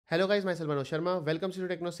Hello guys, myself Manoj Sharma. Welcome to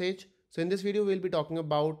TechnoSage. So in this video, we'll be talking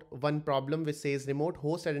about one problem which says remote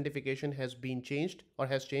host identification has been changed or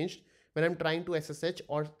has changed when I'm trying to SSH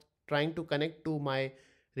or trying to connect to my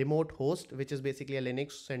remote host, which is basically a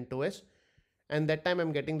Linux CentOS. And that time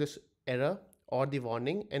I'm getting this error or the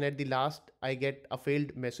warning. And at the last, I get a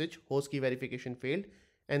failed message, host key verification failed.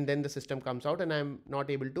 And then the system comes out and I'm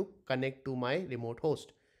not able to connect to my remote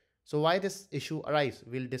host. So why this issue arise?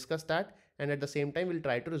 We'll discuss that, and at the same time we'll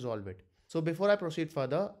try to resolve it. So before I proceed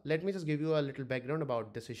further, let me just give you a little background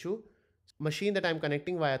about this issue. Machine that I'm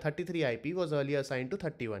connecting via 33 IP was earlier assigned to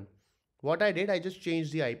 31. What I did, I just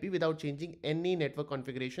changed the IP without changing any network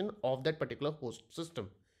configuration of that particular host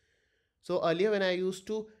system. So earlier when I used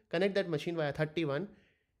to connect that machine via 31,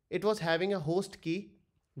 it was having a host key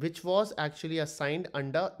which was actually assigned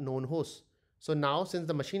under known host. So now since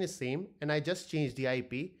the machine is same and I just changed the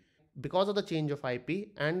IP, because of the change of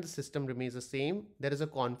IP and the system remains the same, there is a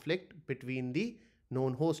conflict between the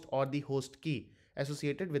known host or the host key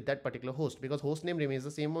associated with that particular host, because host name remains the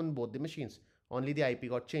same on both the machines, only the IP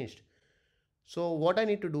got changed. So what I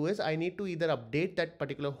need to do is I need to either update that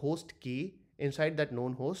particular host key inside that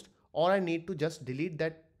known host, or I need to just delete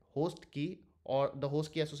that host key or the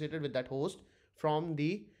host key associated with that host from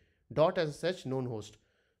the .ssh known host.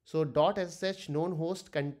 So .ssh known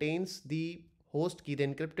host contains the host key, the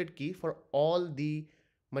encrypted key for all the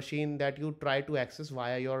machine that you try to access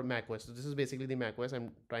via your macOS. So this is basically the macOS.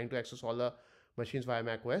 I'm trying to access all the machines via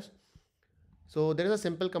macOS. So there is a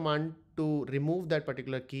simple command to remove that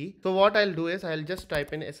particular key. So what I'll do is I'll just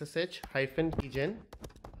type in ssh-keygen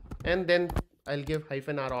and then I'll give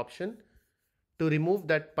 -r option to remove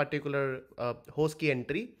that particular host key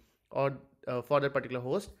entry or for that particular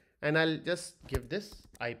host, and I'll just give this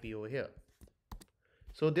IP over here.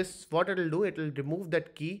 So this, what it will do, it will remove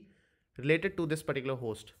that key related to this particular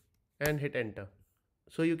host and hit enter.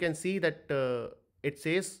 So you can see that it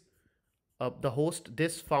says the host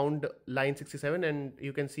this found line 67, and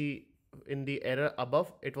you can see in the error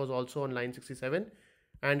above it was also on line 67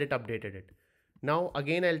 and it updated it. Now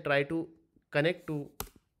again I'll try to connect to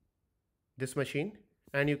this machine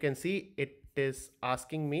and you can see it is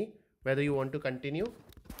asking me whether you want to continue.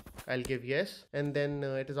 I'll give yes, and then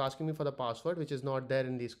it is asking me for the password, which is not there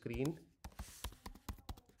in the screen.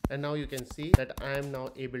 And now you can see that I am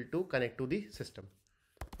now able to connect to the system.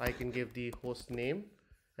 I can give the host name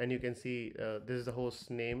and you can see this is the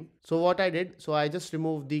host name. So what I did, so I just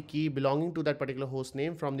removed the key belonging to that particular host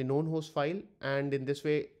name from the known host file, and in this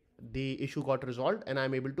way the issue got resolved and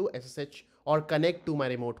I'm able to SSH or connect to my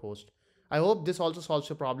remote host. I hope this also solves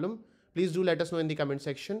your problem. Please do let us know in the comment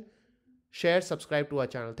section. Share, subscribe to our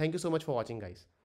channel. Thank you so much for watching, guys.